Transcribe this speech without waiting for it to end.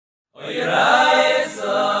So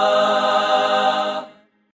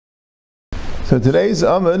today's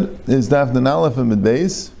amud is Daf Nun Aleph and Amud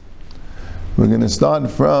Beis. We're going to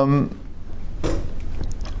start from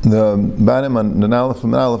the bottom on Nun Aleph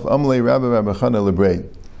and Amud Aleph. Amalei Rabbi Chana Lebrei.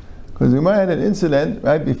 Because the Gemara had an incident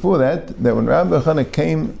right before that when Rabbi Chana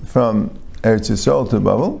came from Eretz Yisrael to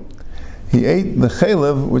Babel, he ate the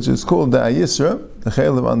chaylev, which is called the ayisra, the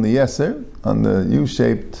chaylev on the yeser, on the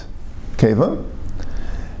U-shaped keva,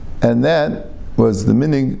 and that was the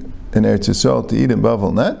minig in Eretz Yisrael to eat in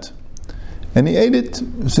Babel not. And he ate it.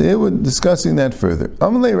 So here we're discussing that further.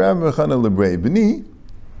 Amalei Rabbi Chana Lebrei B'ni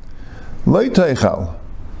Loi Teichal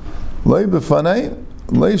Loi B'fanai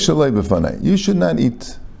Loi Shaloi B'fanai. You should not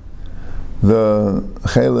eat the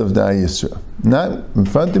chaylev da yisra. Not in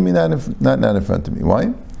front of me, not in front of me.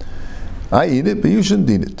 Why? I eat it, but you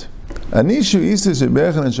shouldn't eat it. Anishu isis Rabbi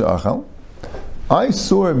Yochanan she'achal. I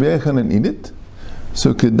saw Rabbi Yochanan eat it.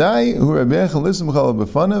 So kedai hu Rabbi Yochanan listen b'chalav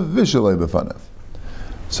b'fanav v'shaloi b'fanav.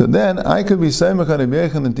 So then I could be saying Rabbi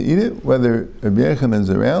Yochanan to eat it, whether Rabbi Yochanan is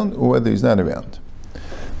around or whether he's not around.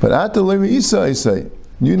 But at the Levi Isa, I say,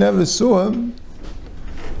 you never saw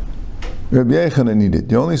Rabbi Yochanan eat it.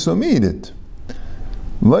 You only saw me eat it.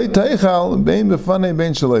 Loi teichal bein b'fanei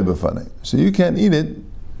bein shaloi b'fanei. So you can't eat it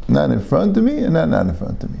not in front of me and not in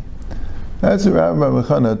front of me. That's what Rabbi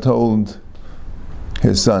Chana told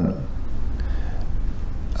his son.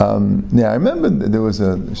 I remember there was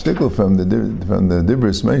a shtickle from the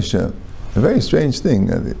Dibros Moshe, a very strange thing.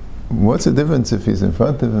 What's the difference if he's in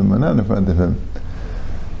front of him or not in front of him?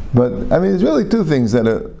 But I mean, there's really two things that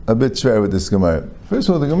are a bit shver with this Gemara. First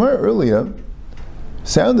of all, the Gemara earlier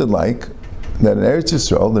sounded like that in Eretz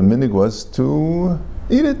Yisrael the minig was to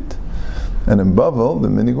eat it, and in Babel the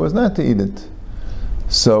minig was not to eat it.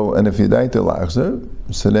 So, and if you die to lachzer,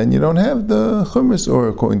 so then you don't have the chumras, or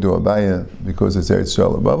according to Abaya, because it's Eretz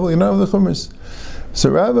Yisrael or Babel, you don't have the chumras. So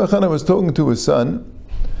Rabbi Chana was talking to his son.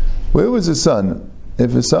 Where was his son?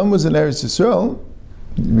 If his son was in Eretz Yisrael,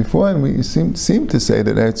 beforehand we seemed to say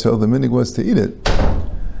that Eretz Yisrael the minig was to eat it,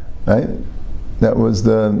 right? That was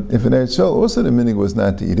if in Eretz Yisrael also the minig was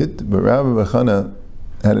not to eat it, but Rabbi Chana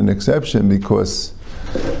had an exception because,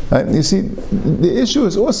 right, you see, the issue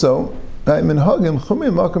is also, right, minhagim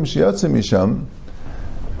chumim makam shiyatzim misham.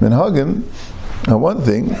 Minhagim, one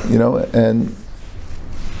thing, and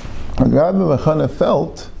Rabbi Chana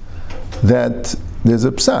felt that there's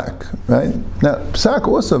a psak, right? Now, psak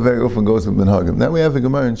also very often goes with minhagim. Now we have a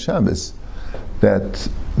Gemara in Shabbos that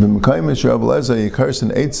the Mekaymish Rabbi Lezer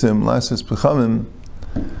Yikarsin Eitzim Lasses Pechamim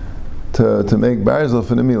to make barzel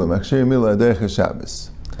for the Milah, Makshir Milah Aderech Shabbos.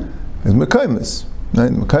 It's Mekaymish,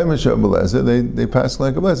 right? Mekaymish Rabbi Lezer, they pass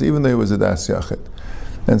like a blessing, even though it was a das yachid.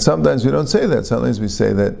 And sometimes we don't say that. Sometimes we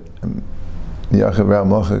say that Yachid Rab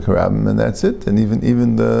Mocha Karabim, and that's it. And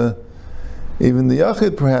even the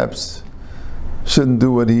Yachid perhaps shouldn't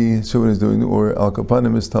do what he's doing, or Al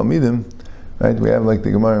Kapanim is Talmidim, right? We have like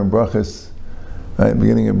the Gemara in Brachas, right?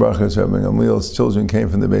 Beginning of Brachas, Rabbi Gamliel's children came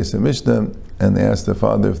from the base of Mishnah, and they asked their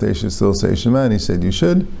father if they should still say Shema, and he said, you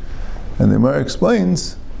should. And the Gemara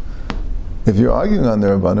explains, if you're arguing on the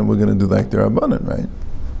Rabbanan, we're going to do like the Rabbanan, right?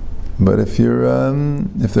 But if the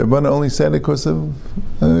Rabbanan only said it because of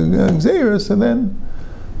Gzeira,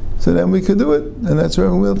 so then we could do it. And that's what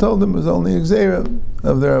Rabbi Gamliel told them, it was only Gzeira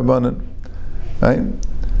of the Rabbanan. Right?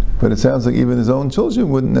 But it sounds like even his own children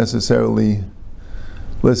wouldn't necessarily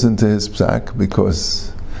listen to his psak,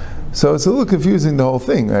 because so it's a little confusing, the whole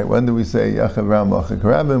thing, right? When do we say Yachav Ram Achak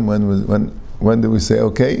Rabbim? When do we say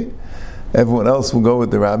okay, everyone else will go with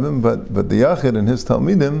the Rabbim, but the Yachid and his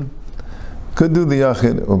Talmidim could do the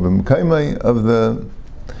Yachid or B'mkaimai of the,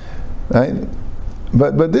 right?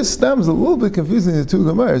 But this sounds a little bit confusing, the two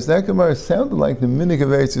Gemaras. That Gemara sounded like the minig of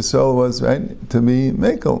Eretz Yisrael was, right, to be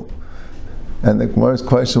Mekel. And the Gemara's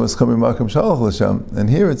question was coming Makam Shalach L'Sham. And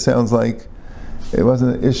here it sounds like it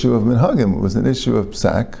wasn't an issue of Minhagim, it was an issue of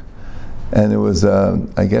Psak. And it was,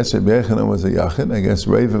 I guess Rabbi Yochanan was a Yachid. I guess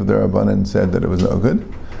Rav of the Rabbanan said that it was no good.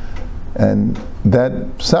 And that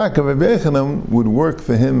Psak of Rabbi Yochanan would work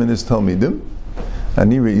for him and his Talmidim,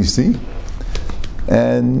 Ani Re'isi.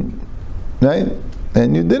 And, right?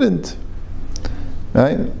 And you didn't.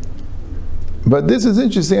 Right? But this is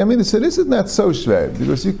interesting. I mean, so this is not so shver,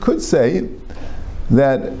 because you could say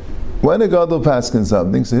that when a gadol paskin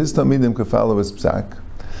something, so his talmidim could follow his psak,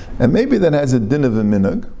 and maybe that has a din of a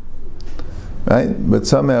minhag, right? But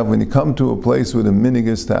somehow, when you come to a place where the minhag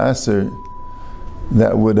is to aser,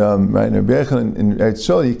 that would right in Rabbi Yochanan in Eretz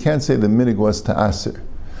Yisrael, you can't say the minhag was to aser,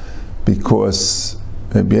 because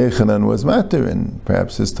Rabbi Yochanan was matter, and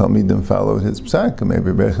perhaps his talmidim followed his psak, and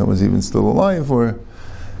maybe Rabbi Yochanan was even still alive, or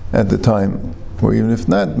at the time. or even if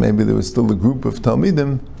not, maybe there was still a group of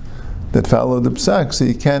Talmidim that followed the Psak, so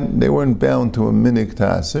they weren't bound to a minig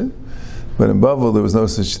ta'aser. But in Bavel there was no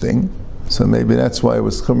such thing. So maybe that's why it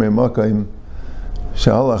was Chumrei Makayim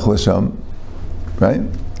Sha'alach L'sham, right?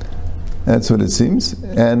 That's what it seems.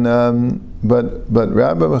 And but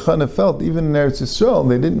Rabbi Bechana felt even in Eretz Yisrael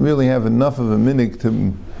they didn't really have enough of a minig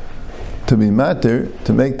to be matter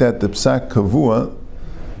to make that the Psak Kavua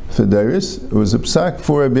for Deiris. It was a Psak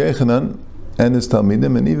for Rabbi Yechanan and his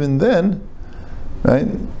Talmidim, and even then, right,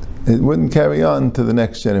 it wouldn't carry on to the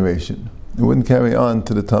next generation. It wouldn't carry on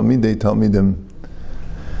to the Talmidim.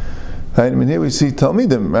 Right? I mean, here we see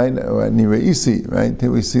Talmidim, right? Or Nireisi, right?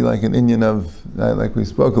 Here we see like an Indian of, like we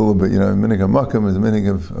spoke a little bit, a minig of Makam is a minig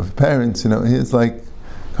of parents, he's like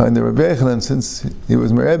kind of Rabbi Yechanan, since he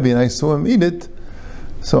was my Rebbe and I saw him eat it,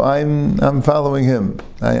 so I'm following him.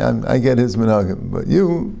 I get his minhagim. But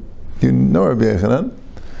you know Rabbi Yechanan,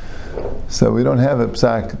 so we don't have a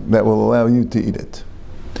psak that will allow you to eat it.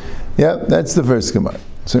 Yeah, that's the first Gemara.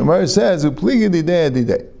 So Gemara says, Upligi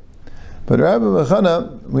didei. But Rabbi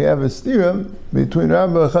Bechana, we have a stira between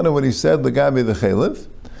Rabbi Bechana what he said Lagabi the Chalev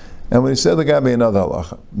and what he said Lagabi another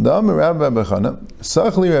halacha. The Amar Rabbi Bechana,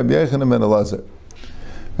 Sachli Rabbi Yechanan ben Elazar.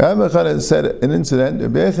 Rabbi Bechana said an incident.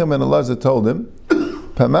 Rabbi Yechanan ben Elazar told him,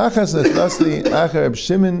 Pamachas nechnasli achar Reb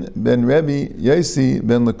Shimon ben Rebbe Yosi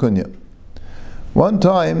ben Lakunya. One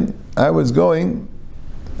time I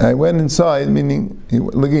went inside, meaning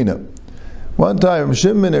Lagina. One time Reb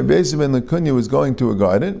Shimon ben Rebbe ben Lakunya was going to a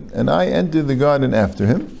garden, and I entered the garden after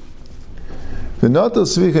him. V'notel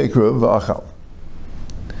svichei kruv v'achal.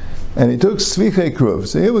 And he took svichei kruv.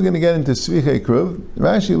 So here we're going to get into svichei kruv.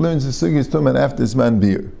 Rashi learns the sugya is talking about after Zman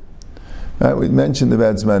Bir. Right, we mentioned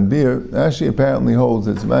about Zman Bir. Rashi apparently holds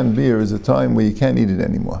that Zman Bir is a time where you can't eat it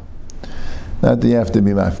anymore. Not that you have to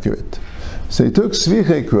be mafkirit. So he took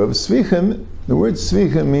svichei kruv. Svichim, the word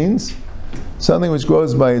svichim means something which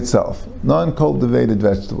grows by itself. Non-cultivated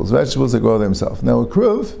vegetables. Vegetables that grow themselves. Now a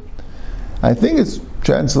kruv, I think it's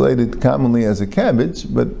translated commonly as a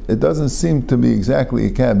cabbage, but it doesn't seem to be exactly a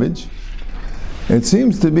cabbage. It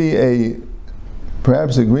seems to be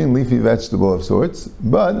perhaps a green leafy vegetable of sorts,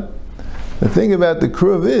 but the thing about the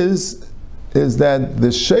kruv is that the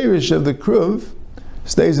sheirish of the kruv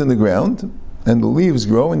stays in the ground, and the leaves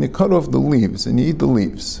grow, and you cut off the leaves, and you eat the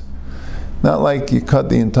leaves. Not like you cut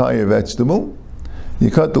the entire vegetable. You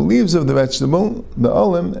cut the leaves of the vegetable, the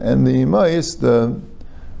olim, and the imayis, the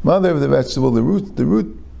mother of the vegetable, the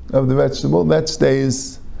root of the vegetable, that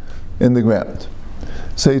stays in the ground.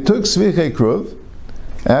 So he took svichei kruv,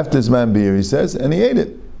 after Zman Bir, he says, and he ate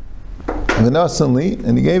it. V'nasanli,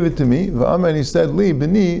 and he gave it to me. V'amar, and he said, Li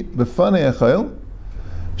b'ni b'fanei achayil,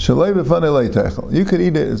 shaloi b'fanei leitachel. You could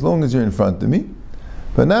eat it as long as you're in front of me,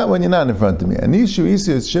 but not when you're not in front of me. Anishu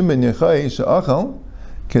isi es Shimon Yechai sha'achal,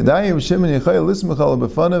 kedayim Shimon Yechai lismachal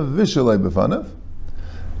b'fanav v'shaloi b'fanav,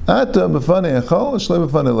 ata b'fanei achal, shaloi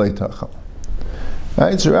b'fanei leitachel.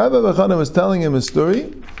 Right, so Rabbi Bechana was telling him a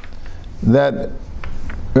story that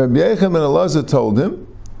Rabbi Yechanan ben Elazar told him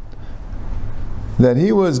that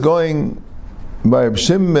he was going by Reb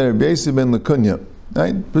Shimon ben Rebbe ben Lakunya.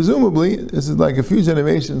 Right? Presumably, this is like a few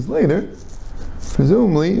generations later.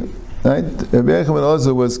 Presumably, right, Rabbi Yechanan ben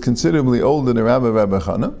Elazar was considerably older than Rabbi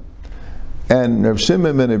Bechana, and Reb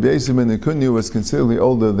Shimon ben Rebbe ben Lakunya was considerably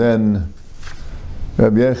older than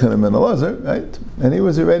Rabbi Yechanan ben Elazar, right? And he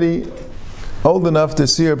was already old enough to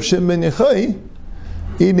see Reb Shimon ben Yechai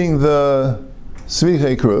eating the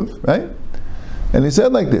svichei kruv, right? And he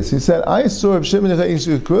said like this, he said, I saw Reb Shimon Yechai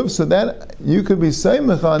eating kruv so that you could be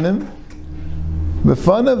saimach on him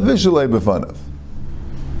b'fanav v'shalei b'fanav.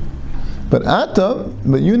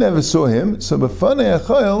 But you never saw him, so b'fanei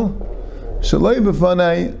achayil shalei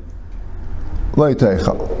b'fanei lo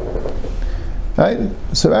teichal. Right?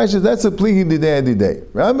 So actually that's a pligi didei.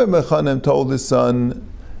 Rabbi Bechana told his son,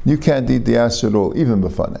 you can't eat the asher at all, even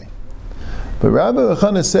b'fanei. But Rabbi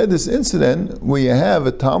Bechana said this incident where you have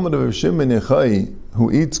a Talmud of Reb Shimon Yechai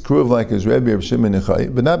who eats kruv like his Rebbe Reb Shimon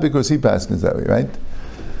Yechai, but not because he paskins that way, right?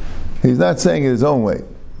 He's not saying it his own way.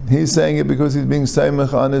 He's saying it because he's being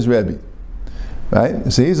saimach on his Rebbe,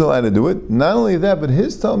 right? So he's allowed to do it. Not only that, but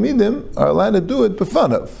his Talmidim are allowed to do it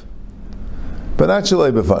b'fanav, but not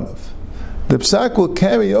shalei b'fanav. The psak will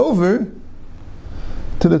carry over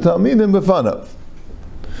to the Talmidim b'fanav.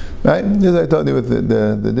 Right? As I told you with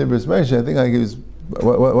the Dibros Moshe, I think like he was,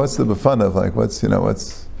 what's the b'fanav like? What's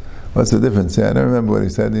the difference? Yeah, I don't remember what he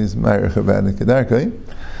said. He's Meir Chabad and Kedarkai.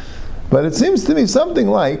 But it seems to me something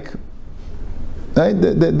like, right?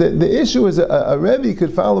 The issue is a Rebbe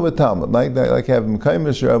could follow a Talmud, like having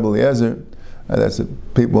Kaimish or Rabbi Eliezer. That's the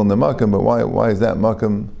people in the Makam, but why is that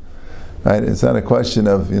Makam? Right? It's not a question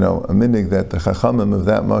of, a minig that the chachamim of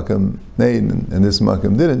that makam made and this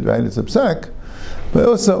makam didn't, right? It's a psak. But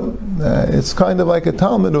also, it's kind of like a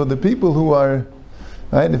Talmud, or the people who are,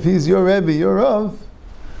 right? If he's your Rebbe, your Rav,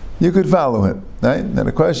 you could follow him, right? Now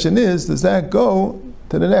the question is, does that go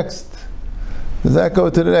to the next? Does that go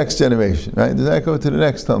to the next generation, right? Does that go to the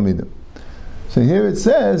next Talmidim? So here it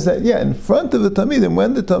says that, in front of the Talmidim,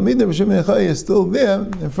 when the Talmidim of Shimon Yochai is still there,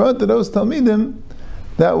 in front of those Talmidim,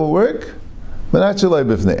 that will work, but not Shalai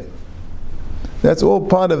B'fnei. That's all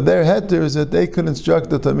part of their heter, that they could instruct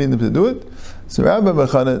the Talmidim to do it. So Rabbi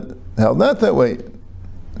Bechana held not that way,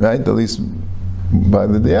 right? At least by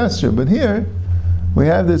the Diastra. But here, we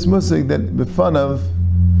have this musik that b'fanav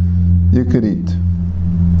you could eat.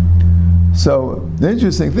 So the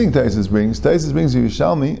interesting thing Taisus brings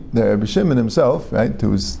Yerushalmi, the Rabbi Shimon himself, right,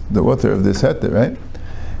 who's the author of this heter, right?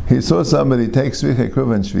 He saw somebody take Svichei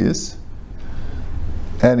Kruv and Shvius,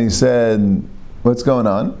 and he said, "What's going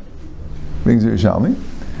on?" Brings Yerushalmi,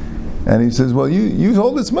 and he says, "Well, you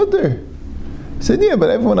hold it's mutter." He said, "Yeah, but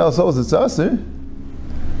everyone else holds it's aser."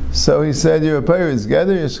 So he said, "You're a pirate's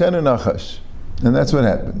gather, Yeshchenu Nachash," and that's what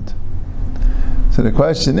happened. So the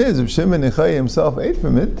question is, if Shimon Yochai himself ate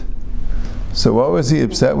from it, so what was he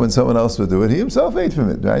upset when someone else would do it? He himself ate from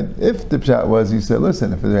it, right? If the pshat was, he said,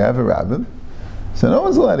 "Listen, if they have a rabbin, so no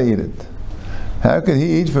one's allowed to eat it. How could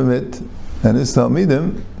he eat from it and his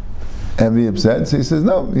talmidim and be upset?" So he says,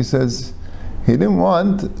 no. He says he didn't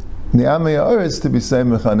want the Amei Haaretz to be saying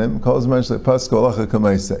mechanim calls like paskol lacha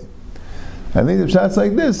kamaisei. I think the pshat's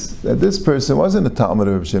like this: that this person wasn't a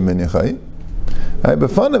talmid of Shimon Yochai. Right? But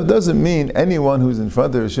fanav doesn't mean anyone who's in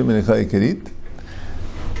front of Shimon Yochai could eat.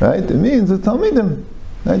 Right? It means the talmidim,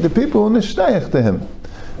 right? The people who nishtayach to him.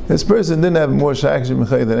 This person didn't have more shayach Shimon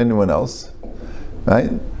Yochai than anyone else,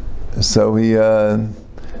 right? So he.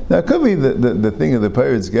 Now it could be the thing of the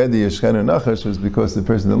pirates Gedi Yeshchenu Nachash was because the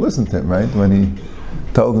person didn't listen to him, right? When he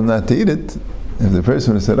told him not to eat it, if the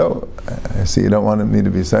person would have said, "Oh, I see you don't want me to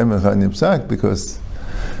be Saimach on Yipsak," because,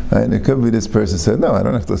 right, and it could be this person said, "No, I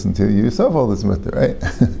don't have to listen to you. You yourself hold this mutter," right?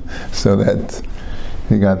 So that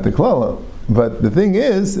he got the klala. But the thing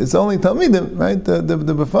is, it's only Talmidim, right? The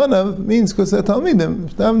Befanav means because they're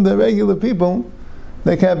Talmidim. The regular people,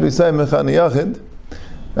 they can't be Saimach on Yachid,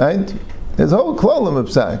 right? There's a whole klolim of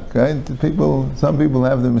psak, right? Some people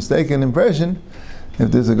have the mistaken impression. If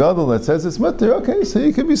there's a gadol that says it's mutter, okay, so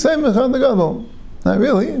you could be saimach on the gadol. Not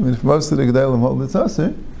really. I mean, if most of the gedalim hold it's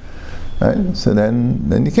aser, right? So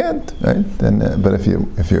then you can't, right? But if you're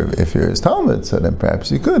his talmid, so then perhaps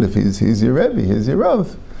you could. If he's your rebbe, he's your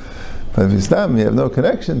rav. But if you stop him, you have no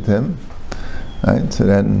connection to him, right? So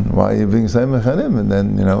then why are you being saimach on him? And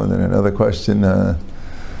then another question.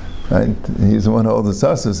 Right? He's the one who holds the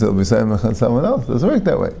sasas, he'll be saying on someone else. It doesn't work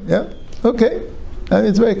that way. Yeah? Okay. I mean,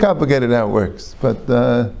 it's very complicated how it works. But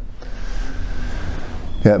but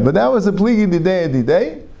that was a pligi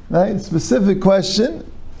day, right? Specific question.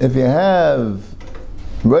 If you have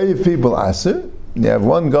brave people aser, you have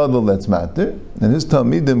one gadol that's matter, and his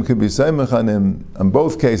talmidim could be saimach on him on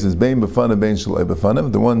both cases, bein b'fanav, bein shaloi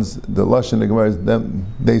b'fanav. The ones, the lashon the Gemara,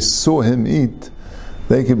 they saw him eat.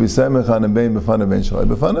 They could be saimach on him bein b'fanav, bein shaloi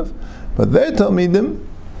b'fanav. But their talmidim,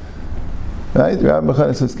 right? Rabbi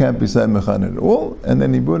Bechana says can't be saimach on it at all, and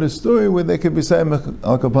then he brought a story where they could be saimach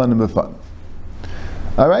al kapanim b'fanav.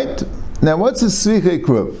 All right. Now, what's a svichei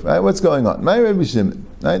kruv? Right? What's going on? My Rabbi Shimon.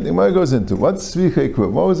 Right? The Gemara goes into what's svichei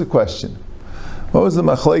kruv. What was the question? What was the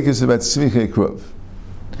machlekes about svichei kruv?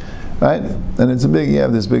 Right? And it's you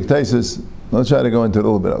have this big thesis. I'll try to go into it a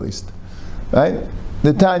little bit at least. Right?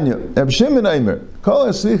 The Tanya, Rabbi Shimon Aimer, kol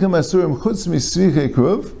ha-svichim asurim chutz mi-svichei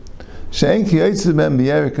kruv, she'en ki yitzid ben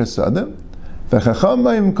b'yerik hasadam, v'chacham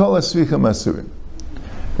b'im kol ha-svichim asurim.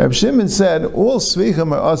 Rabbi Shimon said, all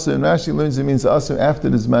svichim are asur, and Rashi learns it means asur after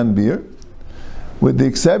the zman beer, with the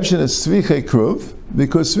exception of svichei kruv,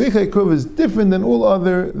 because svichei kruv is different than all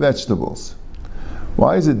other vegetables.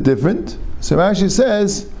 Why is it different? So Rashi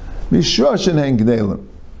says, mishrosh and hen gdelim.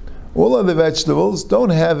 All other vegetables don't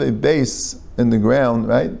have a base in the ground,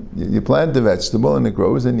 right? You plant the vegetable and it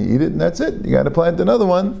grows and you eat it and that's it. You got to plant another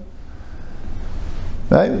one,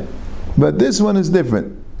 right? But this one is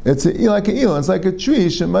different. It's like an elon. It's like a tree.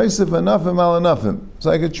 Shemaisif anafim al anafim. It's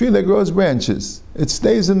like a tree that grows branches. It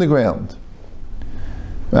stays in the ground,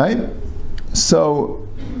 right? So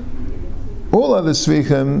all other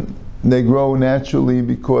svichim, they grow naturally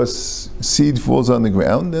because seed falls on the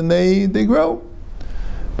ground and they grow.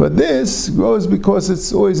 But this grows because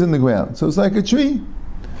it's always in the ground. So it's like a tree.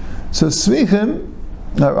 So svichim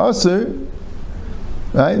are aser,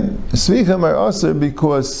 right? Svichim are aser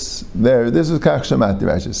because this is kach shamati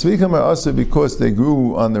Rashi. Svichim are aser because they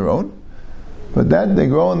grew on their own. But that they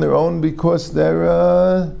grow on their own because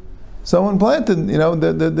they're someone planted.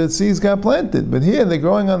 The seeds got planted. But here they're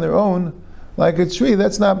growing on their own like a tree.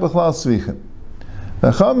 That's not b'chlal svichim.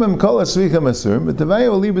 Chachamim kol ha-svichim asurim, but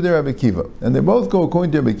tevayu aliba de Rabbi Kiva, and they both go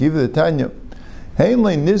according to Rabbi Kiva. The Tanya, hein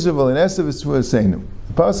lein nizrav lein esav etzvu eseinu.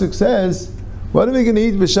 The pasuk says, "What are we going to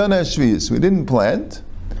eat b'shana shviyus? We didn't plant,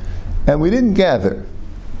 and we didn't gather."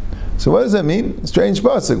 So what does that mean? Strange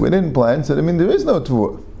pasuk. We didn't plant, so that means there is no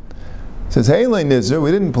tvua. It says, "Hein lein nizrav," we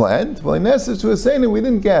didn't plant. Well, lein esav etzvu eseinu, we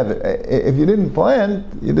didn't gather. If you didn't plant,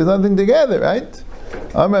 there's nothing to gather, right?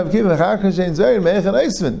 You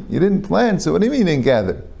didn't plant, so what do you mean you didn't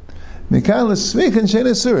gather?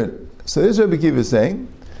 So this Rabbi Kiva is saying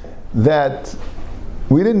that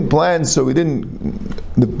we didn't plant, so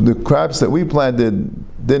the crops that we planted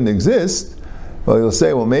didn't exist. Well, he'll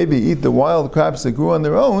say, well, maybe eat the wild crops that grew on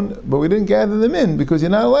their own, but we didn't gather them in because you're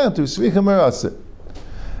not allowed to.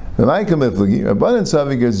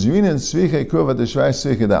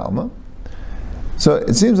 So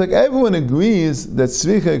it seems like everyone agrees that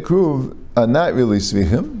svicha kruv are not really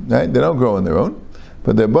svichim, right? They don't grow on their own,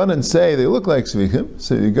 but the Rabbanan say they look like svichim.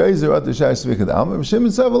 So you guys are at the shar svicha d'alma. Rishim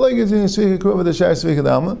and Savalek is using svicha kruv at the shar svicha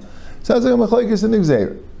d'alma. Sounds like a machlekes and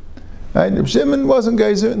exeir, right? Shimon wasn't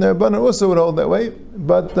geyser, and the Rabbanan also would hold that way,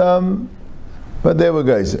 but they were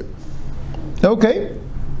geyser. Okay,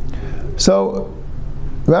 so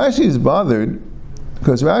Rashi is bothered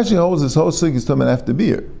because Rashi holds this whole sugis to after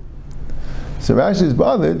beer. So Rashi is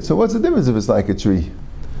bothered, so what's the difference if it's like a tree?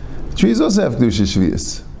 Trees also have kedusha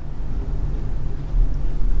shviyas.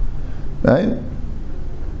 Right?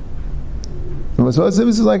 So what's the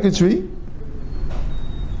difference if it's like a tree?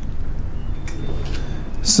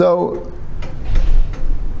 So,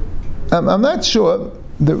 I'm not sure.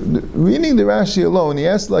 Reading the Rashi alone, he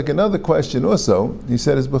asked like another question also. He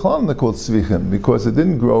said, it's b'chol not called tzvichim, because it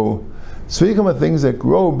didn't grow. Tzvichim are things that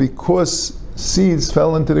grow because seeds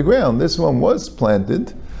fell into the ground. This one was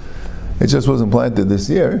planted. It just wasn't planted this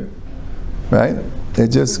year, right?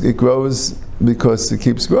 It grows because it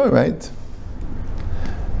keeps growing, right?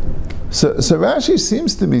 So Rashi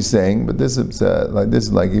seems to be saying, but this is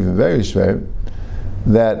even very schwer,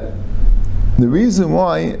 that the reason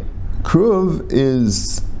why kruv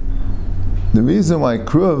is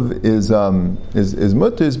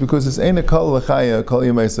mutter is because it's ein kol l'chaya kol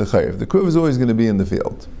yemei sechayev. The kruv is always going to be in the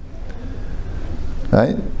field.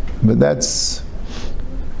 Right? But that's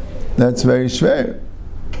very schwer.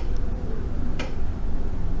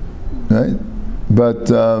 Right? But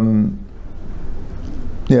so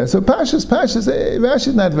Pashas Rashi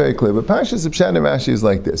is not very clear, but Pashas Pshat Rashi is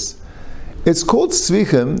like this. It's called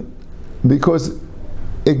tzvichim because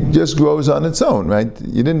it just grows on its own, right?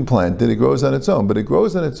 You didn't plant it, it grows on its own, but it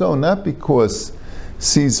grows on its own not because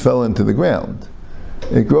seeds fell into the ground.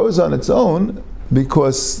 It grows on its own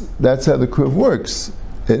because that's how the kruv works.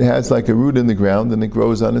 It has like a root in the ground and it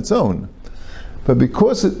grows on its own. But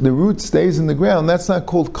because the root stays in the ground, that's not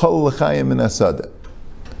called kol l'chayim in asada.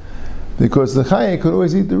 Because the chaya could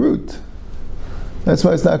always eat the root. That's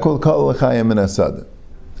why it's not called kol l'chayim in asada.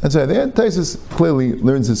 That's why the Taisus clearly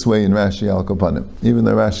learns this way in Rashi al Kapanim, even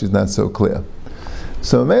though Rashi is not so clear.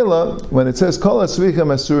 So Mela, when it says kol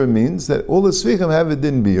ha-svichim asura, means that all the svichim have a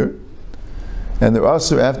din beer, and they're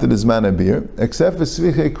also after the zman beer, except for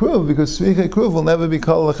svichei kruv, because svichei kruv will never be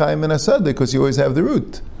kol l'chayim in asada, because you always have the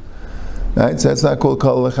root. Right? So that's not called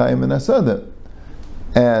kol l'chayim in asada.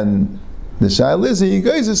 And the shail is, you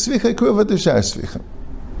guys are svichei kruv at the shar svichim.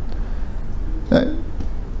 Right?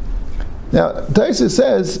 Now, Taisa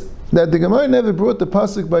says that the Gemara never brought the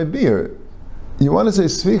pasuk by beer. You want to say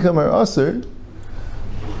svichim are aser,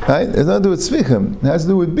 right? It has nothing to do with svichim. It has to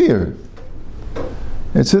do with beer.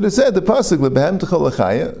 It should have said the pasuk lebehem techol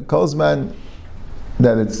l'chaya, calls man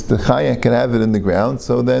that it's the chaya can have it in the ground.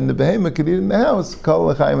 So then the behemoth could eat it in the house. Kol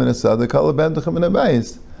l'chayim in a sada, kol lebehem techol in a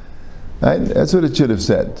bayis. Right? That's what it should have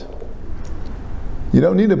said. You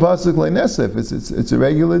don't need a pasuk leinesef. It's a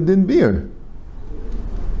regular din beer.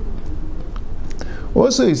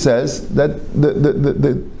 Also, he says that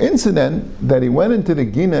the incident that he went into the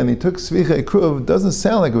Gina and he took Svichei Kruv doesn't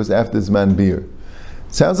sound like it was after Zman Beer.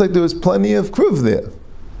 It sounds like there was plenty of Kruv there.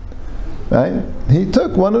 Right? He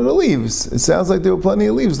took one of the leaves. It sounds like there were plenty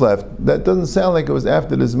of leaves left. That doesn't sound like it was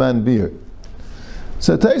after the Zman Beer.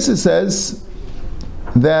 So Taisa says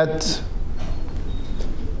that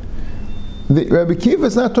the Rabbi Kiva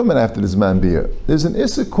is not talking about after the Zman Beer. There's an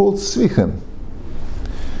Issa called Svichim.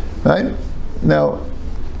 Right? Now,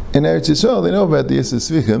 in Eretz Yisrael, they know about the Yisra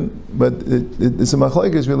Svichim, but it's a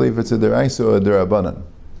machlekes really if it's a deraisa or a derabanan.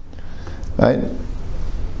 Right?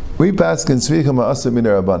 We pass in Svichim are asa min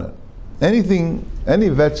derabanan. any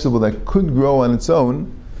vegetable that could grow on its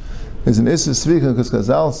own is an issa svicha, because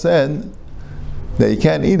Chazal said that you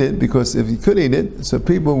can't eat it, because if you could eat it, so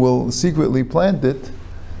people will secretly plant it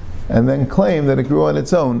and then claim that it grew on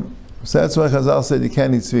its own. So that's why Chazal said you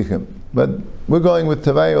can't eat svichim. But we're going with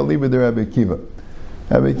Tavaya Liba de Rabbi Akiva.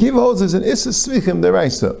 Rabbi Akiva holds as an issa svichim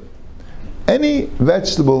deraisa. Any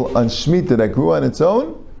vegetable on Shemitah that grew on its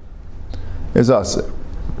own is aser.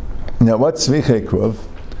 Now, what's svichei kruv?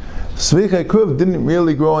 Svichei kruv didn't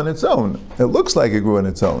really grow on its own. It looks like it grew on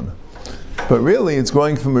its own, but really it's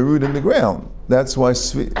growing from a root in the ground. That's why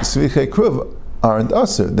svichei kruv aren't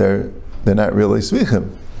aser. They're not really svichim,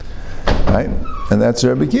 right? And that's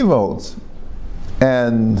what Rabbi Akiva holds.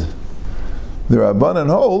 And the Rabbanan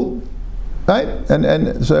hold, right?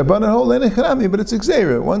 And so Rabbanan hold enecharami, but it's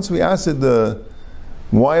exera. Once we acid the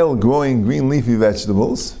wild growing green leafy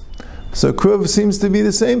vegetables, so kruv seems to be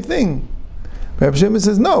the same thing. Rabbi Shimon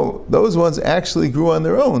says, no, those ones actually grew on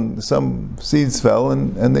their own. Some seeds fell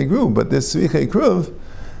and they grew, but this svichei kruv,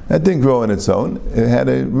 that didn't grow on its own. It had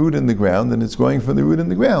a root in the ground, and it's growing from the root in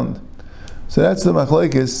the ground. So that's the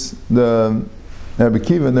machlokes, the Rabbi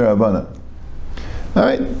Akiva and the Rabbanan. All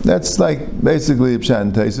right, that's like basically Pshat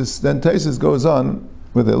and Taisus. Then Taisus goes on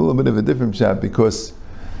with a little bit of a different pshat, because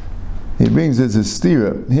he brings it as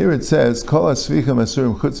stira. Here it says, Kol ha-svichim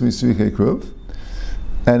asurim chutz mi-svichei kruv.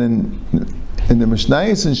 And in the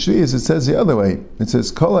Mishnayos and Shvius, it says the other way. It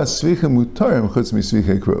says, Kol ha-svichim mutarim chutz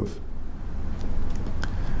mi-svichei kruv.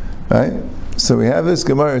 Right? So we have this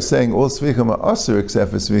Gemara saying all svichim are asur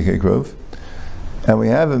except for svichei kruv. And we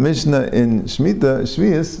have a Mishnah in Shemitah,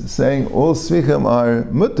 Shvius, saying all svichim are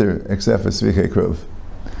mutter except for svichei kruv.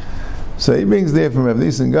 So he brings there from Rav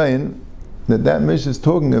Nisan Gayin that Mishnah is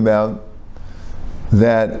talking about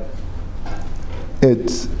that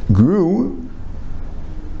it grew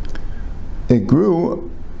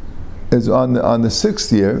is on the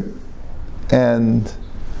 6th year, and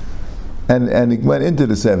it went into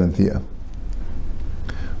the 7th year.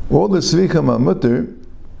 All the svichim are mutter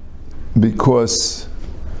because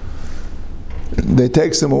they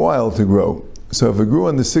take them a while to grow. So if it grew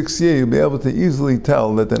on the 6th year, you'll be able to easily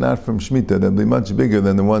tell that they're not from Shemitah. They'll be much bigger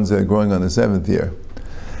than the ones that are growing on the 7th year.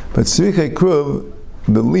 But svichei kruv,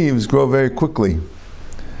 the leaves grow very quickly.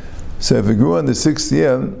 So if it grew on the 6th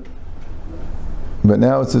year, but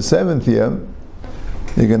now it's the 7th year,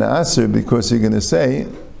 you're going to aser, because you're going to say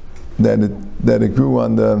that it grew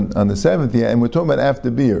on the 7th year, and we're talking about after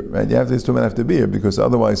beer, right? You have to talk about after beer, because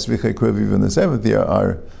otherwise svichei kruv even the 7th year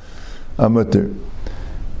are mutter.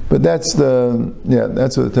 But that's what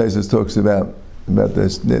the Taisus talks about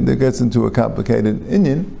this. It gets into a complicated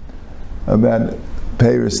inyan about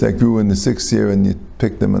peiros that grew in the 6th year and you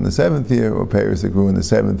picked them on the 7th year, or peiros that grew in the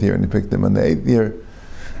 7th year and you picked them on the 8th year,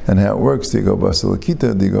 and how it works. Do you go basa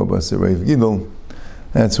lakita? Do you go basa reiv gidol?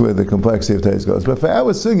 That's where the complexity of Taisus goes. But for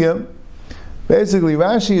our sugya, basically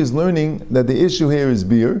Rashi is learning that the issue here is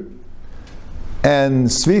beer, and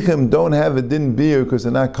svichim don't have a din beer because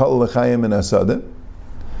they're not kol l'chayim and asada.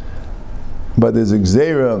 But there's a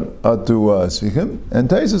gzeira atu svichim, and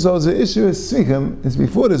Taisus holds the issue is svichim is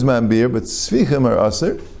before there's man beer, but svichim are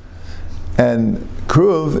aser, and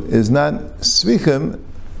kruv is not svichim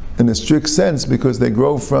in a strict sense because they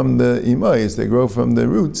grow from the imayis, they grow from the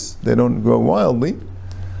roots, they don't grow wildly,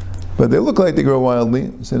 but they look like they grow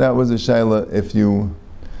wildly. So that was a shaila if you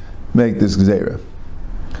make this gzeira.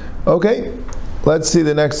 Okay, let's see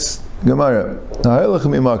the next Gemara.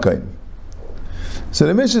 So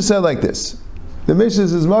the Mishnah said like this. The Mishnah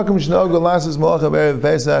says, Makam sh'nogu lasses malacha b'erev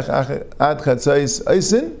Pesach ad chatzais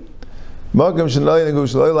eisin, Makam sh'noi nagu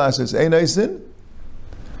sh'loi lasses ein eisin,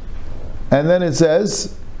 and then it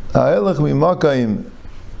says, Ha'elach mimakayim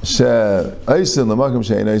she'eisin l'makam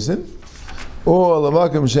she'ein eisin, or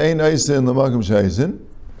l'makam she'ein eisin l'makam she'eisin,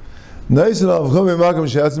 Neisin al-v'chum mimakam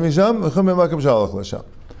she'atz misham, v'chum mimakam she'alach l'sham.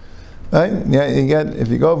 Right? Yeah, you get, if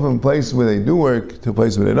you go from a place where they do work to a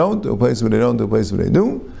place where they don't, to a place where they don't, to a place where they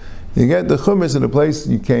do, you get the chumash of the place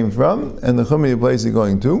you came from and the chumash of the place you're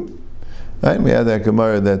going to. Right? We have that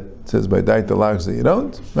Gemara that says by daita lachs that you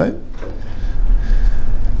don't. Right?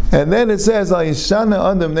 And then it says al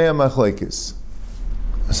yishana adam nea machlekes.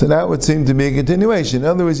 So that would seem to be a continuation. In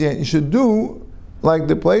other words, you should do like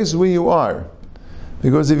the place where you are.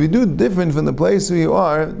 Because if you do different from the place where you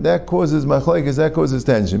are, that causes machlekes, that causes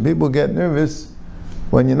tension. People get nervous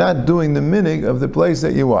when you're not doing the minig of the place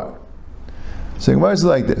that you are. So Gemara is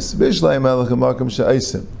like this: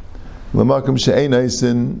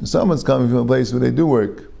 someone's coming from a place where they do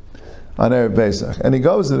work on Erev Pesach, and he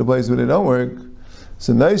goes to the place where they don't work.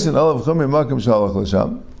 So then they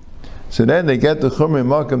get the chumri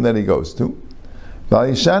makam that he goes to.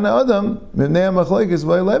 V'ayishana adam mivnei machlekes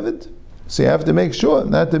v'aylevet. So you have to make sure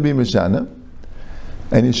not to be mishana,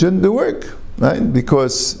 and you shouldn't do work, right?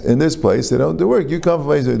 Because in this place they don't do work. You come from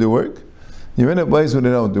a place where they do work. You're in a place where they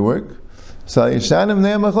don't do work. So yishana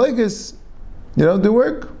mivnei machlekes, you don't do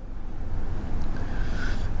work.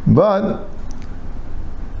 But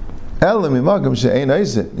you're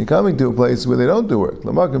coming to a place where they don't do work.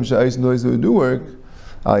 Do work.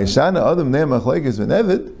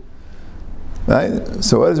 Right?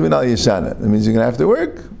 So what does it mean al yeshana? That means you're going to have to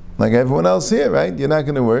work like everyone else here, right? You're not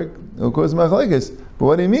going to work. Of course, machlekes. But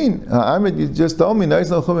what do you mean? Ahmed, you just told me you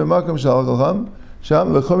told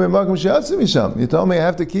me I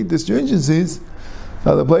have to keep the stringencies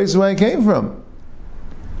of the place where I came from.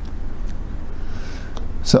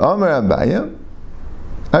 So Amar Abaya,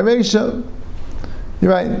 Aresha.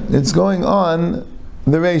 You're right. It's going on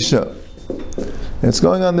the Resha. It's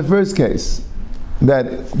going on the first case. That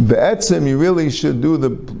be'etzim you really should do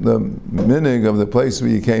the minig of the place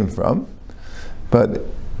where you came from. But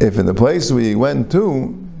if in the place where you went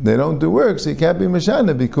to, they don't do work, so you can't be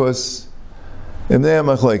Mashana because if they are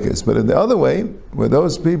machlekes. But in the other way, where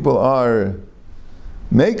those people are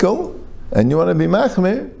mekel, and you want to be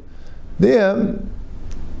machmir, there,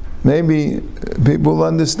 maybe people will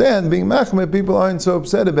understand being machmir, people aren't so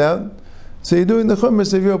upset about. So you're doing the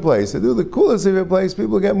chumras of your place. You do the coolest of your place,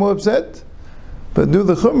 people get more upset. But do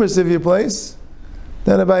the chumras of your place,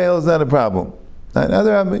 then Abayel is not a problem.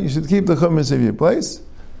 Another, you should keep the chumras of your place,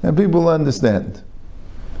 and people will understand.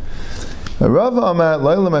 Rav Amar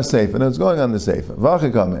Loilam HaSeifa, and it's going on the Seifa.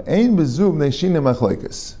 V'achikama, Ein bezub neishina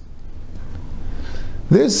machlekes.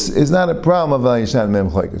 This is not a problem of Vayishan Mem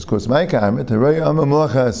Chlekes. Because my karma, Teroy Amma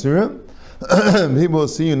Malacha Asura, people will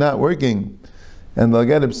see you not working, and they'll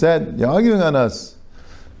get upset. You're arguing on us,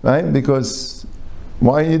 right? Because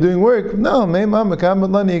why are you doing work? No, they'll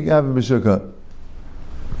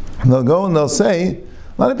go and they'll say,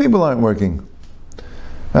 a lot of people aren't working.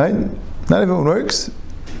 Right? Not everyone works.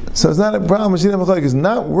 So it's not a problem.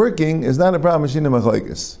 Not working is not a problem.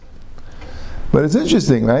 But it's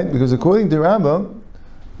interesting, right? Because according to Rabbi,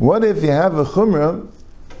 what if you have a chumrah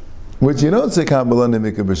which you don't say Kabbalah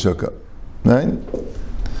Nimika B'Shukah? Right?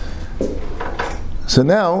 So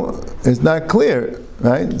now it's not clear.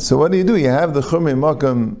 Right? So what do? You have the chumri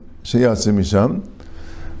makam sheyasim misham,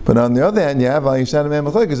 but on the other hand, you have al yishan mem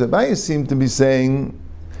machlekes. Rabbi seem to be saying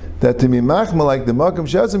that to be machma like the makam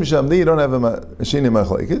sheyasim misham, there you don't have a shini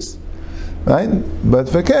machlekes, right? But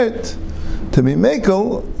fakert to be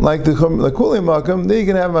mekel like the kuli makam, there you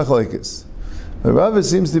can have machlekes. But Rabbi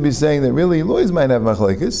seems to be saying that really lawyers might have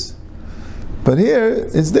machlekes, but here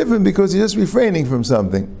it's different because you're just refraining from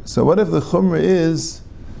something. So what if the chumra is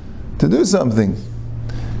to do something?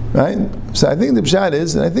 Right? So I think the pshat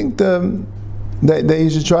is, and I think that you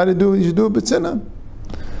should try to do, you should do a betzina.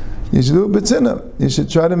 You should do a betzina. You should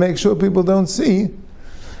try to make sure people don't see.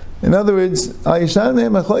 In other words, Ayishan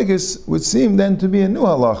Machlekes would seem then to be a new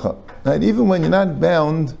halacha. Right? Even when you're not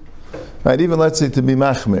bound, right? Even let's say to be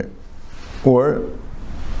machmir. Or,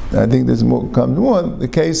 I think this comes more, the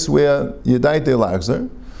case where you daite lagzer,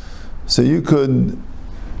 so you could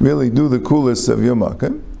really do the coolest of your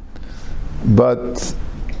makkah, but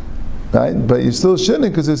you still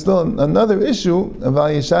shouldn't because there's still another issue of al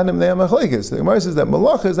yishanim nei machlekes. The Gemara says that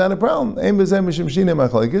malacha is not a problem. Ein b'zeh mishum shine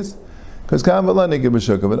machlekes because kam v'la neke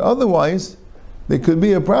b'shukah. But otherwise, there could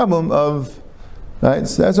be a problem of, right?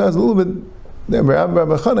 So that's why it's a little bit.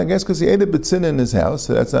 Rabbi Chan, I guess, because he ate a betzina in his house,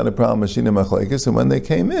 so that's not a problem with shine machlekes. And when they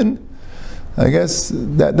came in, I guess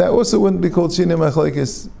that also wouldn't be called shine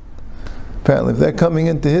machlekes. Apparently, if they're coming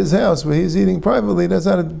into his house where he's eating privately, that's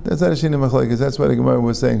not a shina machlekes. That's why the Gemara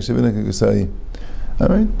was saying shavinik kusai. All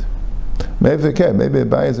right, maybe a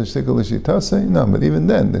bayis a shtikul l'shitase. No, but even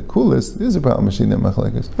then, the coolest is a problem with shina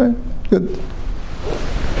machlekes. All right, good.